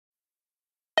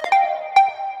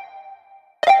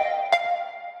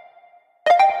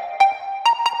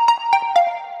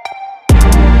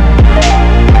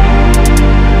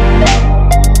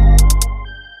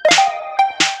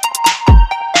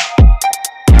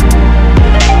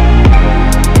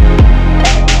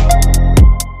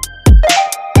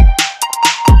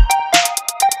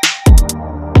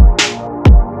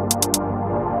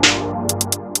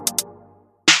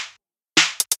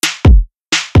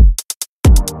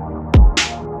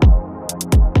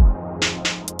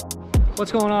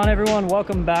What's going on, everyone?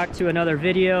 Welcome back to another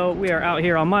video. We are out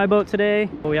here on my boat today.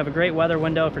 We have a great weather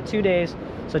window for 2 days,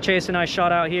 so Chase and I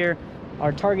shot out here.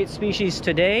 Our target species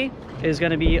today is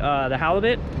going to be the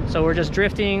halibut. So we're just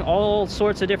drifting all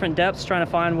sorts of different depths, trying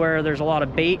to find where there's a lot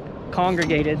of bait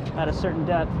congregated at a certain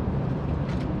depth,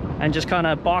 and just kind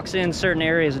of box in certain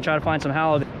areas and try to find some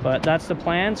halibut. But that's the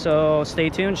plan, so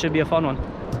stay tuned. Should be a fun one.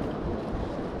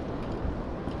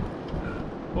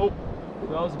 Oh,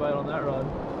 that was a bite on that rod.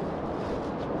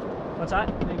 What's that?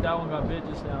 I think that one got bit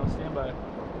just now. Stand by.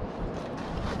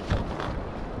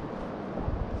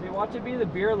 See, watch it be the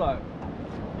beer luck.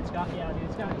 It's got, yeah, dude,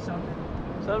 it's got to be something.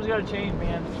 Something's got to change,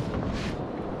 man.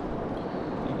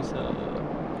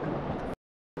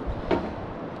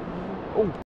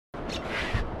 Oh.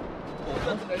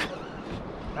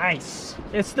 Nice.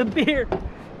 It's the beer.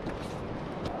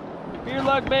 Beer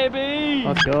luck, baby.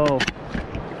 Let's go.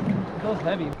 It feels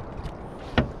heavy.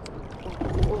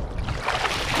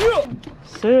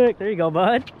 Sick. There you go,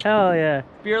 bud. Hell yeah.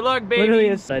 Beer luck, baby.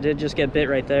 Literally, I did just get bit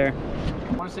right there.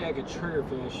 I want to say like a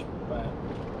triggerfish, but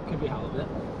it could be halibut.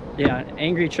 Yeah,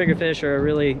 angry triggerfish are a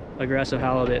really aggressive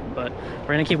halibut, but we're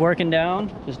gonna keep working down,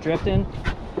 just drifting,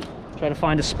 try to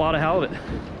find a spot of halibut.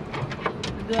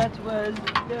 That was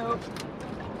dope.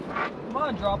 Come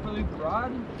on, drop a loop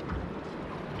rod.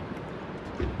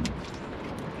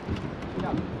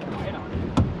 Yeah, right on it.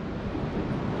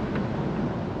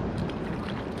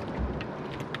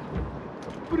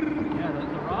 Yeah,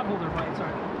 the rod holder bites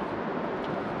are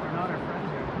not our friends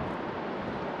here.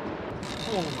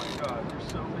 Oh my god, they're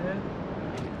so bad.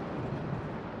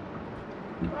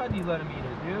 Why'd you let him eat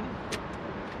it, dude?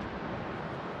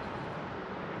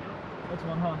 That's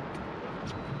one, huh?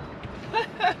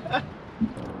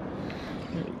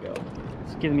 There you go.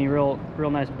 It's giving me real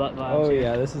nice butt vibes. Oh here.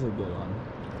 yeah, this is a good one.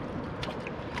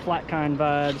 Flat kind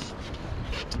vibes.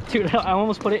 Dude, I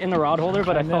almost put it in the rod holder,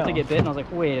 but I felt it get bit, and I was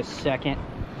like, wait a second.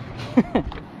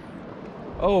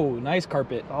 Oh, nice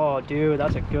carpet. Oh, dude,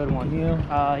 that's a good one.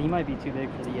 Yeah. He might be too big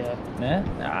for the. Nah,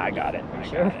 I got it.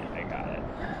 I got it.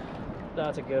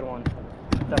 That's a good one.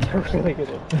 That's a really good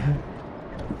one.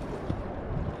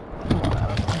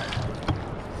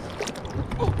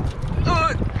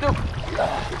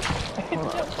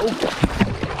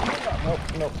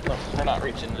 Nope. We're not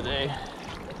reaching today.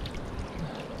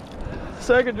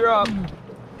 Second drop.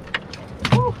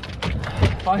 Woo.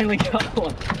 Finally got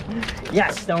one.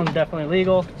 Yes, that one's definitely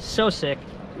legal. So sick.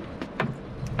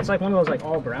 It's like one of those like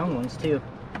all brown ones too.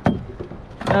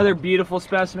 Another beautiful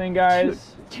specimen,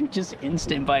 guys. Dude, just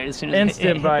instant bite as soon as it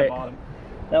hit the bottom.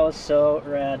 That was so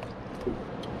rad.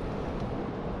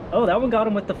 Oh, that one got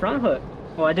him with the front hook.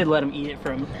 Well, I did let him eat it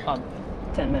for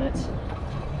 10 minutes.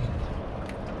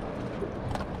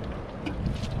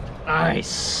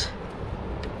 Nice.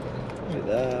 Look at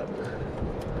that.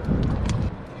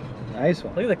 Nice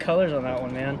one. Look at the colors on that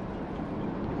one, man.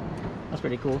 That's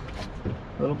pretty cool.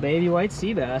 Little baby white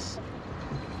sea bass.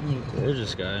 There's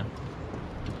this guy.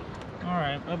 All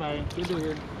right, bye-bye. Good to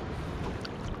hear.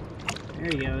 There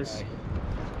he goes.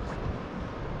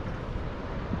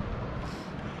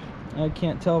 I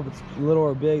can't tell if it's little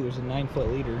or big. There's a 9-foot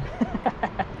leader.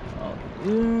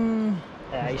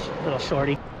 Yeah, he's a little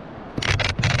shorty.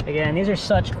 Again, these are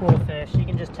such cool fish. You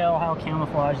can just tell how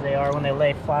camouflaged they are when they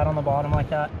lay flat on the bottom like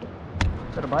that.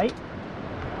 Is that a bite?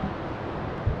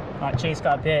 Chase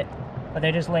got bit. But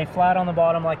they just lay flat on the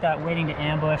bottom like that, waiting to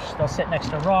ambush. They'll sit next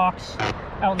to rocks,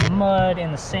 out in the mud,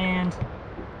 in the sand.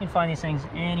 You can find these things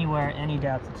anywhere, any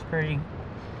depth. It's pretty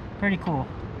cool.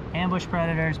 Ambush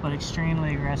predators, but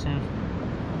extremely aggressive.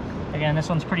 Again, this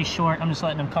one's pretty short. I'm just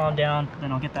letting him calm down,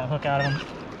 then I'll get that hook out of him.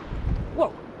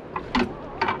 Whoa!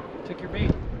 Took your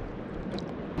bait.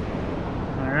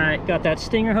 All right, got that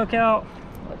stinger hook out.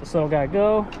 Let this little guy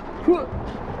go. Look at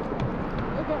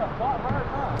him, bought hard,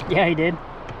 huh? Yeah, he did.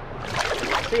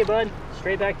 See you, bud.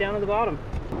 Straight back down to the bottom.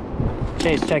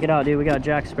 Chase, check it out, dude. We got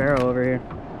Jack Sparrow over here.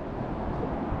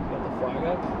 Got the flag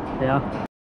up? Yeah.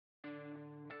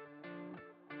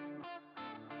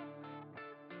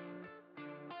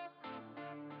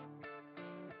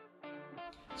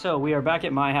 So we are back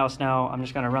at my house now. I'm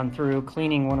just gonna run through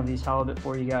cleaning one of these halibut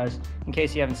for you guys in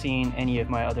case you haven't seen any of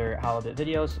my other halibut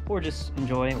videos or just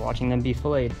enjoy watching them be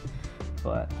filleted.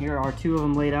 But here are 2 of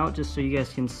them laid out just so you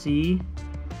guys can see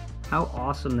how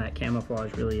awesome that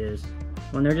camouflage really is.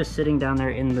 When they're just sitting down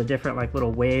there in the different like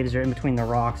little waves or in between the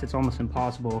rocks, it's almost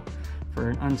impossible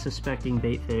for an unsuspecting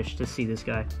bait fish to see this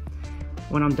guy.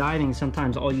 When I'm diving,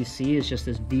 sometimes all you see is just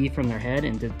this V from their head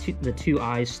and the two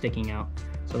eyes sticking out.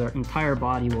 So their entire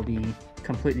body will be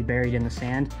completely buried in the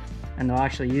sand, and they'll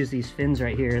actually use these fins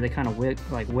right here. They kind of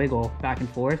wiggle back and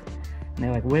forth, and and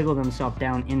they like wiggle themselves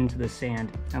down into the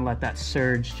sand and let that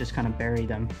surge just kind of bury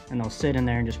them, and they'll sit in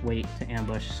there and just wait to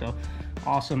ambush. So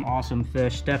awesome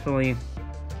fish. Definitely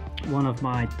one of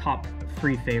my top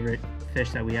 3 favorite fish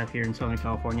that we have here in Southern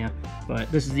California.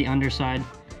 But this is the underside,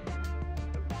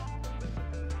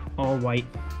 all white,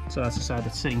 so that's the side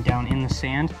that's sitting down in the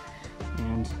sand.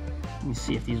 And let me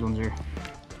see if these ones are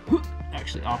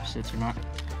actually opposites or not.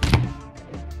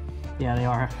 Yeah, they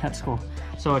are. That's cool.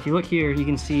 So if you look here, you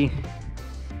can see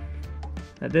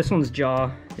that this one's jaw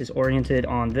is oriented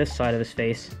on this side of his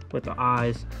face with the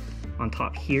eyes on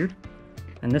top here,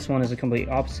 and this one is a complete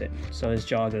opposite. So his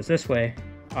jaw goes this way,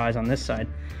 eyes on this side.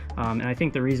 And I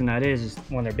think the reason that is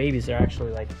when they're babies, they're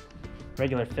actually like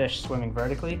regular fish swimming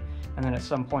vertically, and then at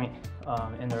some point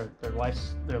in their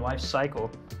life cycle,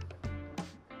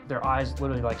 their eyes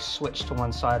literally like switch to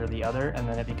one side or the other, and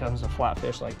then it becomes a flat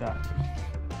fish like that.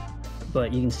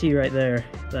 But you can see right there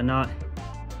that not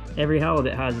every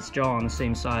halibut has its jaw on the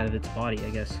same side of its body, I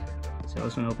guess. So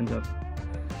this one opens up.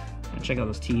 And check out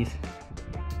those teeth.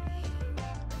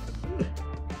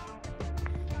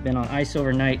 Been on ice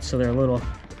overnight, so they're a little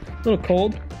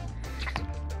cold.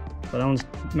 But that one's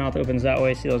mouth opens that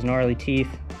way. See those gnarly teeth?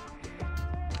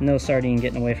 No sardine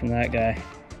getting away from that guy.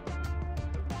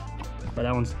 But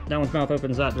that one's mouth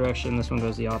opens that direction. This one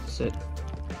goes the opposite.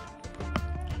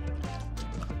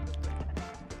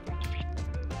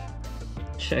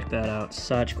 Check that out,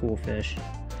 such cool fish.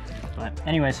 But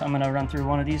anyways, I'm gonna run through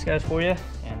one of these guys for you,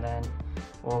 and then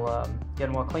we'll get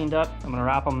them all cleaned up. I'm gonna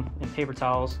wrap them in paper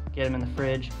towels, get them in the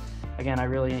fridge. Again, I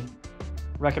really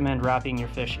recommend wrapping your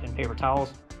fish in paper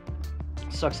towels.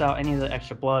 Sucks out any of the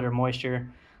extra blood or moisture.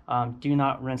 Do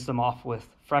not rinse them off with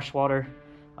fresh water.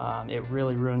 It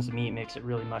really ruins the meat, makes it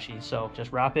really mushy. So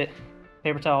just wrap it,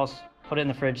 paper towels, put it in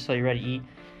the fridge so you're ready to eat.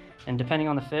 And depending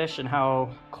on the fish and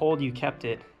how cold you kept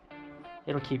it,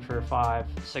 it'll keep for 5,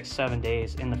 6, 7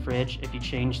 days in the fridge if you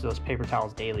change those paper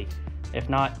towels daily. If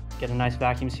not, get a nice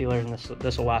vacuum sealer, and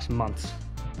this will last months.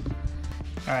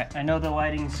 All right, I know the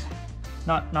lighting's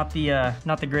not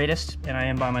the greatest, and I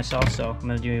am by myself, so I'm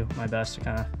gonna do my best to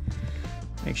kind of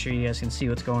make sure you guys can see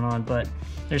what's going on. But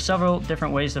there's several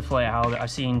different ways to fillet a halibut. I've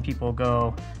seen people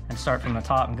go and start from the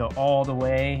top and go all the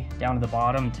way down to the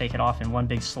bottom and take it off in one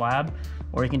big slab,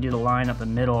 or you can do the line up the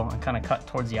middle and kind of cut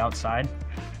towards the outside.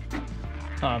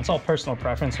 It's all personal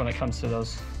preference when it comes to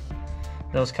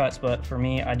those cuts, but for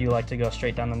me, I do like to go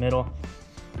straight down the middle.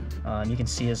 You can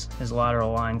see his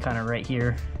lateral line kind of right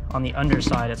here. On the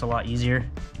underside, it's a lot easier.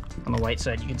 On the white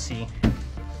side, you can see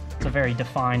it's a very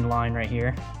defined line right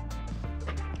here.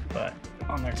 But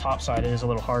on their top side, it is a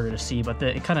little harder to see, but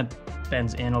it kind of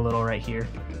bends in a little right here.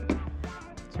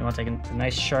 So you want to take a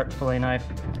nice sharp fillet knife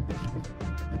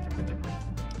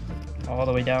all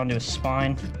the way down to his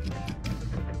spine.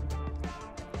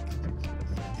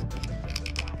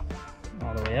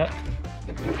 All the way up.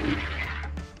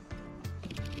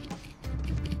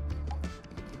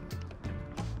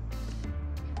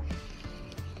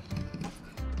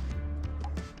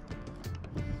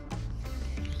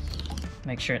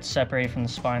 Make sure it's separated from the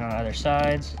spine on either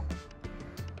sides.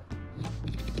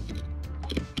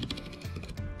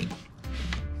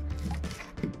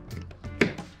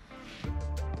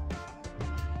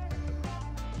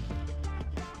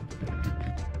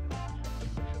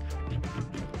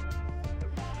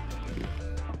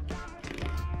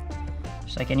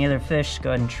 Just like any other fish,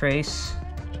 go ahead and trace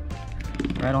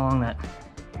right along that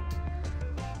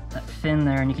fin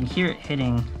there, and you can hear it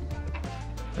hitting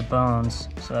the bones,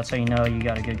 so that's how you know you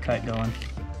got a good cut going.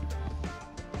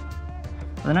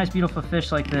 With a nice beautiful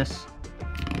fish like this,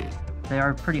 they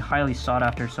are pretty highly sought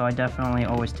after, so I definitely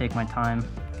always take my time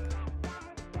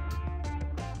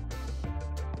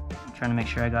trying to make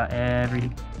sure I got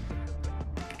every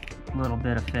little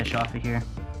bit of fish off of here.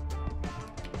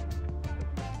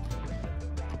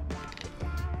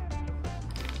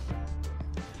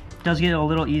 It does get a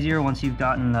little easier once you've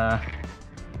gotten the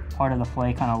part of the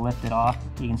fillet kind of lifted off.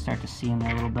 You can start to see in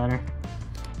there a little better.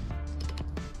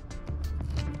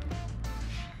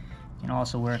 You can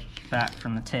also work back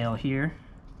from the tail here.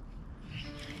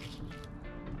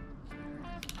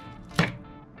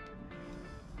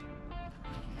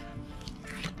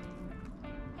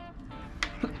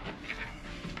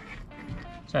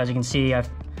 So as you can see, I've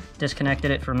disconnected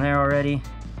it from there already,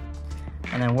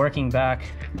 and then working back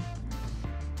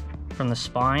from the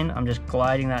spine, I'm just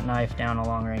gliding that knife down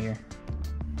along right here.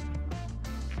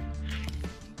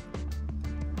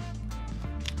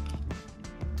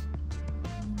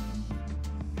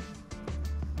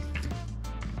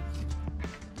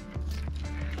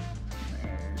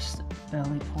 There's the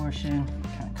belly portion,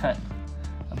 kind of cut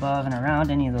above and around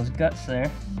any of those guts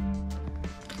there.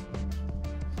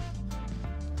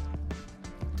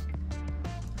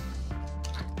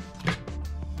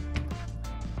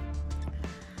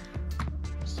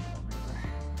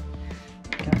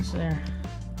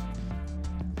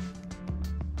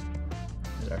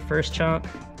 our first chunk.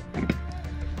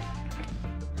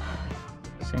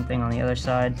 Same thing on the other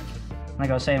side. Like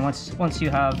I was saying, once you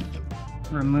have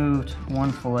removed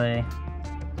one fillet,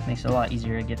 it makes it a lot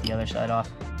easier to get the other side off.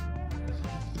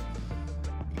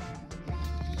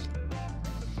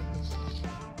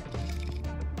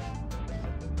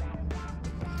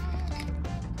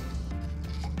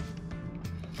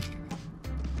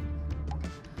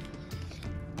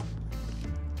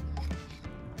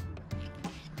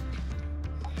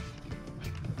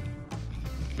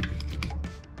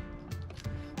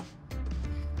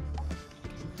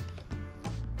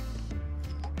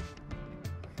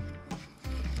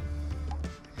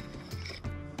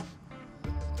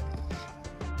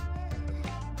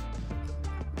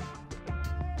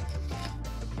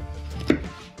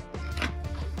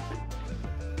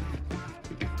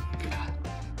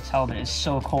 Halibut is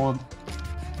so cold.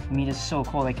 The meat is so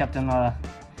cold. They kept him, have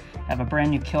a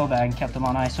brand new kill bag and kept him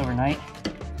on ice overnight.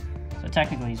 So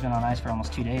technically he's been on ice for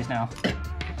almost 2 days now.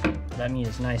 That meat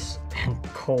is nice and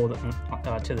cold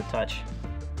to the touch.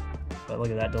 But look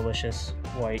at that delicious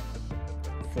white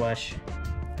flesh.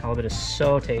 Halibut is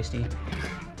so tasty.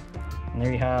 And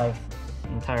there you have the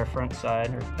entire front side,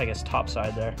 or I guess top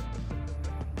side there.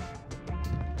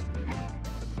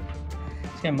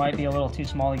 It might be a little too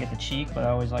small to get the cheek, but I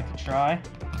always like to try.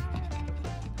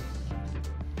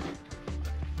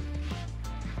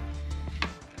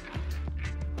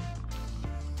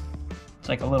 It's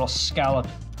like a little scallop,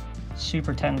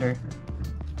 super tender.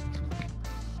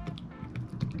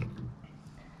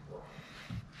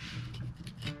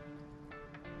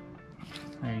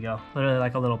 There you go. Literally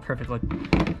like a little perfect, like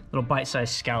little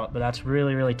bite-sized scallop, but that's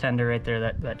really, really tender right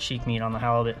there, that cheek meat on the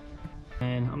halibut.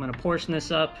 And I'm gonna portion this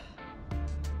up.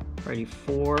 Ready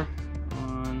for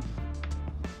 1,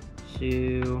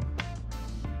 2,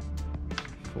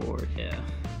 4, yeah.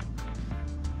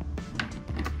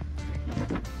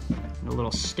 And the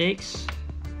little steaks.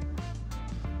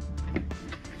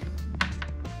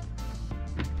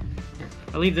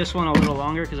 I leave this one a little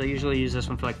longer because I usually use this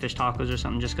one for like fish tacos or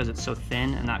something, just because it's so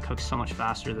thin and that cooks so much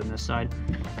faster than this side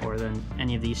or than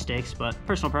any of these steaks, but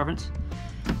personal preference.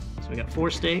 So we got 4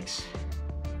 steaks.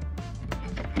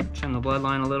 Trim the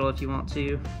bloodline a little if you want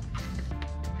to.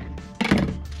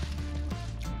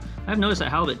 I've noticed that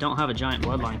halibut don't have a giant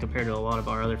bloodline compared to a lot of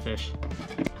our other fish.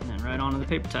 And then right onto the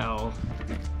paper towel.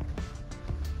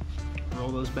 Roll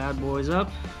those bad boys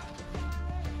up.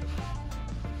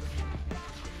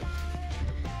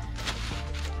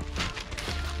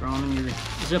 Throw them in your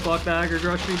Ziploc bag or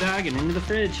grocery bag and into the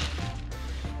fridge.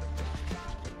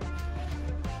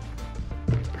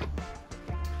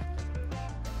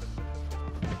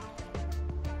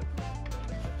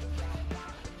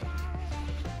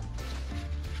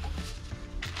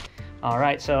 All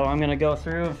right, so I'm gonna go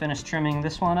through and finish trimming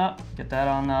this one up, get that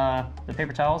on the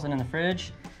paper towels and in the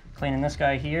fridge, cleaning this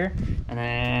guy here, and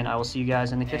then I will see you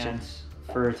guys in the kitchen.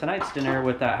 For tonight's dinner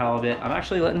with that halibut, I'm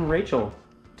actually letting Rachel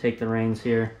take the reins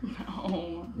here.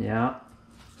 No. Yeah.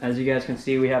 As you guys can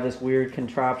see, we have this weird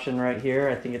contraption right here.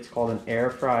 I think it's called an air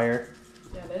fryer.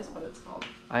 Yeah, that is what it's called.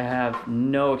 I have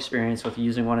no experience with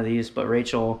using one of these, but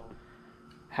Rachel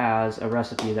has a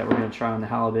recipe that we're gonna try on the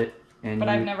halibut. But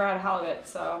I've never had halibut,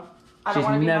 so I don't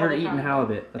want to be never eaten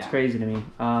halibut. That's crazy to me.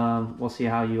 We'll see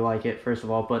how you like it, first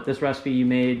of all. But this recipe you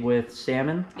made with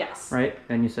salmon? Yes. Right?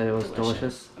 And you said it was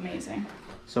delicious. Amazing.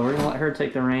 So we're going to let her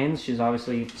take the reins. She's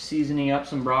obviously seasoning up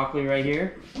some broccoli right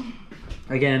here.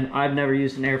 Again, I've never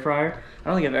used an air fryer. I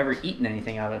don't think I've ever eaten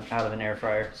anything out of an air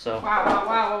fryer. So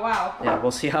Wow. yeah,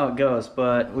 we'll see how it goes.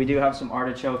 But we do have some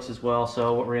artichokes as well.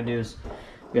 So what we're going to do is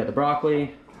we got the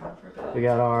broccoli. We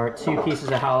got our 2 pieces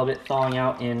of halibut thawing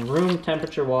out in room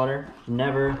temperature water.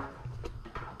 Never,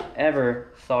 ever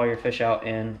thaw your fish out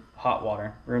in hot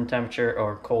water, room temperature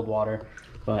or cold water.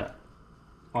 But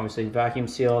obviously vacuum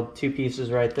sealed, 2 pieces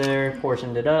right there,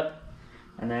 portioned it up.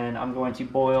 And then I'm going to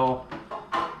boil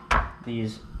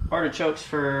these artichokes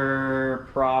for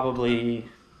probably,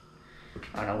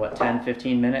 I don't know what, 10,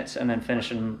 15 minutes, and then finish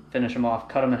them off,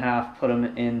 cut them in half, put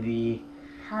them in the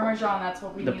Parmesan, that's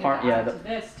what we need to add to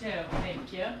this too.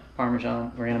 Thank you.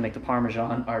 Parmesan. We're gonna make the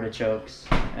Parmesan artichokes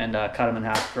and cut them in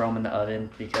half, throw them in the oven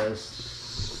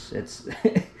because it's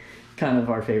kind of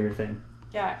our favorite thing.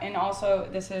 Yeah, and also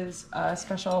this is a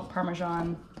special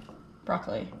Parmesan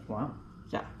broccoli. Wow.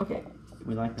 Yeah. Okay.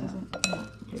 We like that.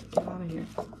 Okay, get out of here.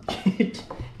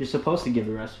 You're supposed to give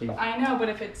the recipe. I know, but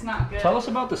if it's not good. Tell us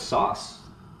about the sauce.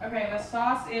 Okay, the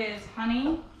sauce is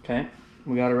honey. Okay,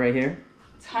 we got it right here.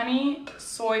 It's honey,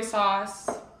 soy sauce,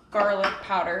 garlic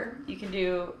powder. You can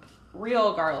do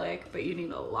real garlic, but you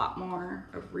need a lot more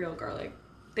of real garlic.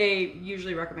 They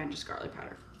usually recommend just garlic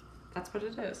powder. That's what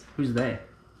it is. Who's they?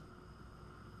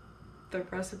 The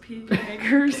recipe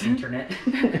makers. Internet.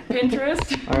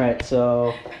 Pinterest. All right,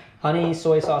 so honey,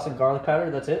 soy sauce, and garlic powder.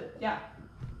 That's it. Yeah.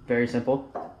 Very simple.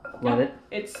 Love it.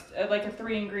 It's like a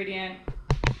 3-ingredient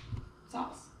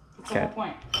sauce. That's Okay. the whole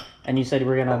point. And you said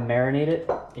we're gonna marinate it.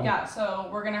 Yeah. So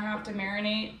we're gonna have to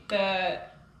marinate the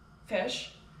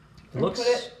fish. Looks. Put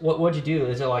it, What'd you do?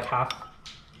 Is it like half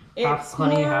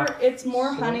honey, It's more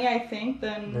soy? honey, I think,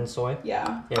 than soy?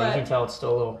 Yeah. Yeah, you can tell it's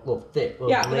still a little thick.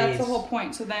 Yeah, but that's the whole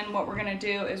point. So then what we're gonna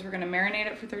do is we're gonna marinate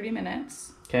it for 30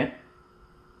 minutes. Okay.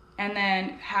 And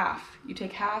then you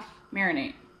take half,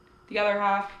 marinate. The other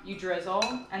half you drizzle,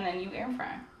 and then you air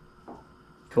fry.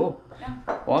 Cool. Yeah.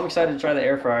 Well, I'm excited to try the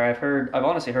air fryer. I've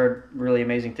honestly heard really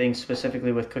amazing things,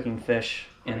 specifically with cooking fish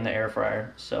in the air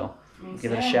fryer. So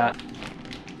give it a shot.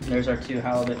 There's our 2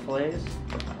 halibut fillets.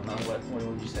 I don't know, what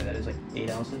would you say that is, like 8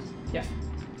 ounces? Yeah.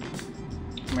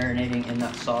 Marinating in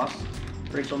that sauce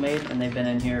Rachel made, and they've been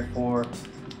in here for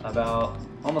about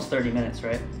almost 30 minutes,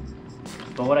 right?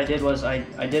 But what I did was I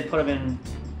did put them in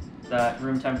that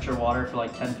room temperature water for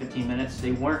like 10-15 minutes.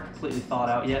 They weren't completely thawed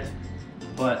out yet,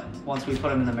 but once we put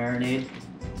them in the marinade,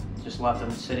 just left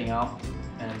them sitting out,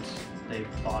 and they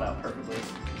thawed out perfectly.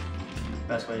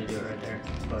 Best way to do it right there.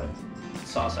 But the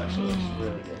sauce actually looks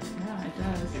really good. Yeah, it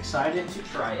does. Excited to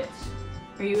try it.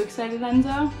 Are you excited,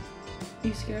 Enzo? Are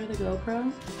you scared of the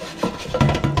GoPro?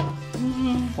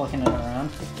 Flicking it around.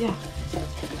 Yeah.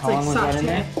 How long was that in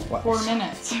there? What? 4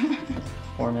 minutes.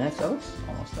 4 minutes? Oh, it's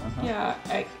almost done, huh? Yeah,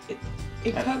 it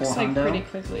At cooks like 400? pretty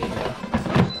quickly.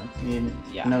 Almost done. You need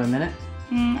another minute?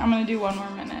 I'm gonna do 1 more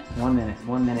minute. 1 minute,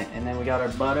 1 minute. And then we got our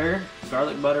butter,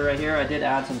 garlic butter right here. I did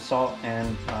add some salt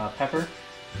and pepper.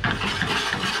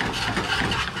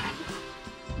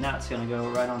 Now it's gonna go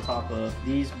right on top of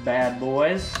these bad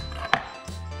boys.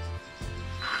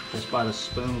 Just by the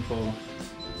spoonful.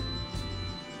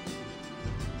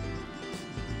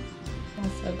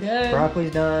 That's so good.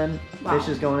 Broccoli's done. Wow. Fish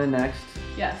is going in next.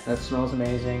 Yes. That smells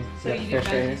amazing. So Got you the do fish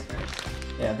right veggies here. first.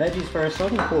 Yeah, veggies first, so it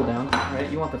can cool down, right?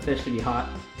 You want the fish to be hot.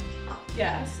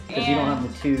 Yes. Because you don't have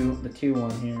the two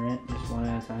one here, right? Just one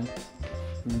at a time.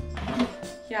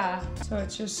 Yeah. So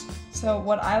it's just, so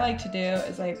what I like to do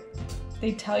is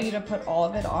they tell you to put all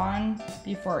of it on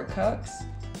before it cooks.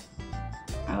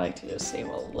 I like to just save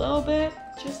a little bit,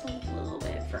 just a little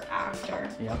bit for after.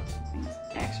 Yep. It's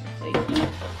extra flaky.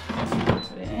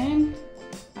 Put it in.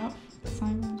 Oh, that's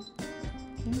not even,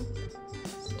 okay.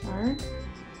 Start.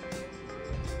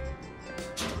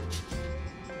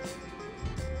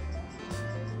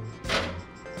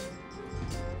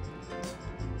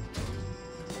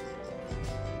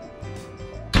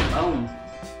 Boom.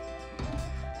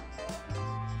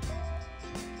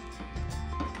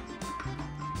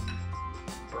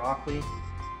 Broccoli.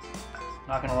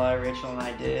 Not gonna lie, Rachel and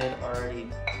I did already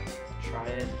try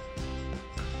it.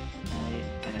 And it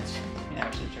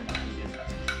actually turned out pretty good.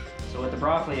 So with the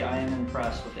broccoli, I am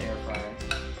impressed with the air fryer.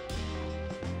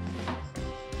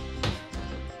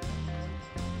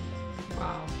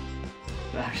 Wow.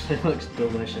 It actually looks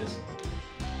delicious.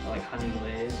 I like honey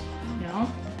glaze. No?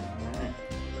 Alright.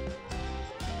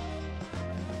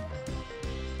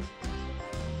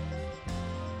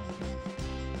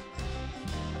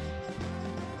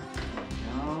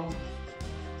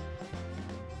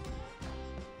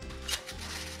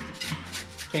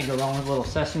 Can't go wrong with a little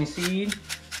sesame seed.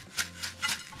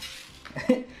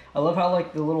 I love how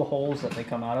like the little holes that they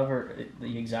come out of are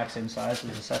the exact same size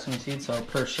as the sesame seed. So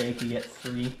per shake you get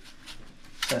 3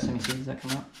 sesame seeds that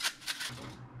come out.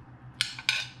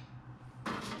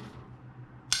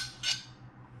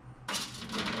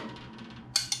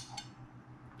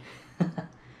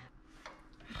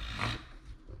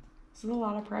 This is a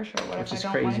lot of pressure. What Which if is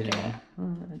I don't crazy like to it?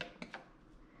 me.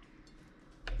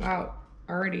 Wow.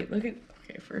 Already, look at,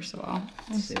 okay, first of all,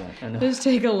 Let's see that. I know. just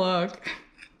take a look.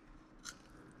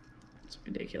 It's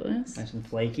ridiculous. Nice and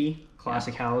flaky.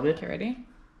 Classic halibut. Okay, ready?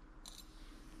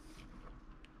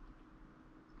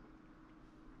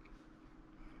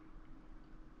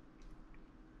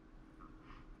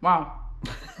 Wow.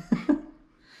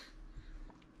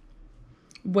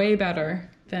 Way better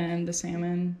than the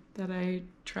salmon that I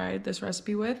tried this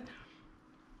recipe with.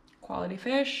 Quality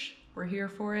fish. We're here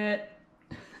for it.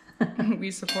 We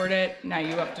support it. Now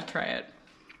you have to try it.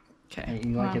 Okay.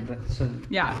 You like it, but so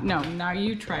Yeah, no, now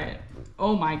you try it.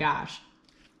 Oh my gosh.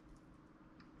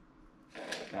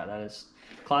 yeah, that is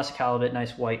classic halibut.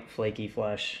 Nice white flaky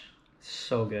flesh.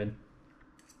 So good.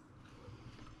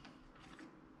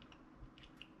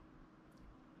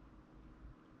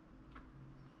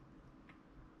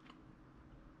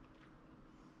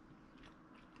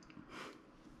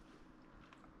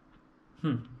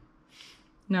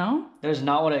 No? That is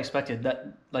not what I expected.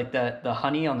 That like the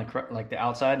honey on the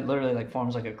outside literally like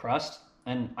forms like a crust,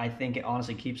 and I think it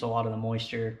honestly keeps a lot of the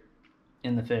moisture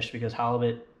in the fish because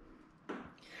halibut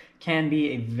can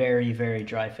be a very, very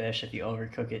dry fish if you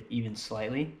overcook it even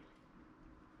slightly.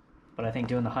 But I think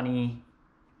doing the honey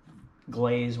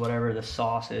glaze, whatever the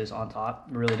sauce is on top,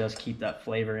 really does keep that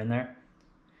flavor in there.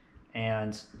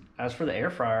 And as for the air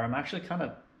fryer, I'm actually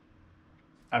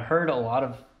I've heard a lot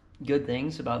of good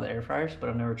things about the air fryers, but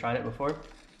I've never tried it before.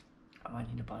 I might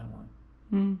need to buy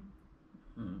one.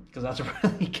 Because that's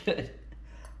really good.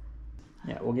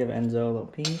 Yeah, we'll give Enzo a little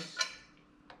piece.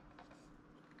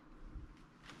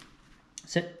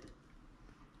 Sit.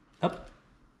 Up.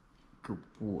 Good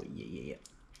boy. Yeah.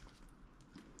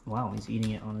 Wow, he's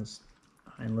eating it on his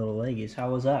hind little leggies.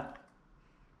 How was that?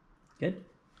 Good?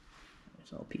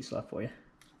 There's a little piece left for you.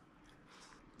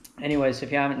 Anyways,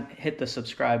 if you haven't hit the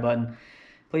subscribe button,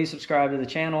 please subscribe to the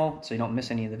channel so you don't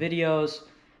miss any of the videos.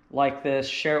 Like this,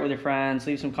 share it with your friends,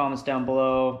 leave some comments down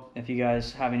below. If you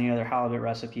guys have any other halibut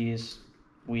recipes,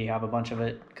 we have a bunch of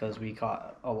it because we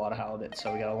caught a lot of halibut.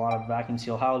 So we got a lot of vacuum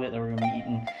seal halibut that we're going to be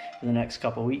eating for the next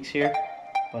couple weeks here.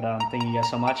 But thank you guys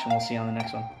so much, and we'll see you on the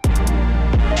next one.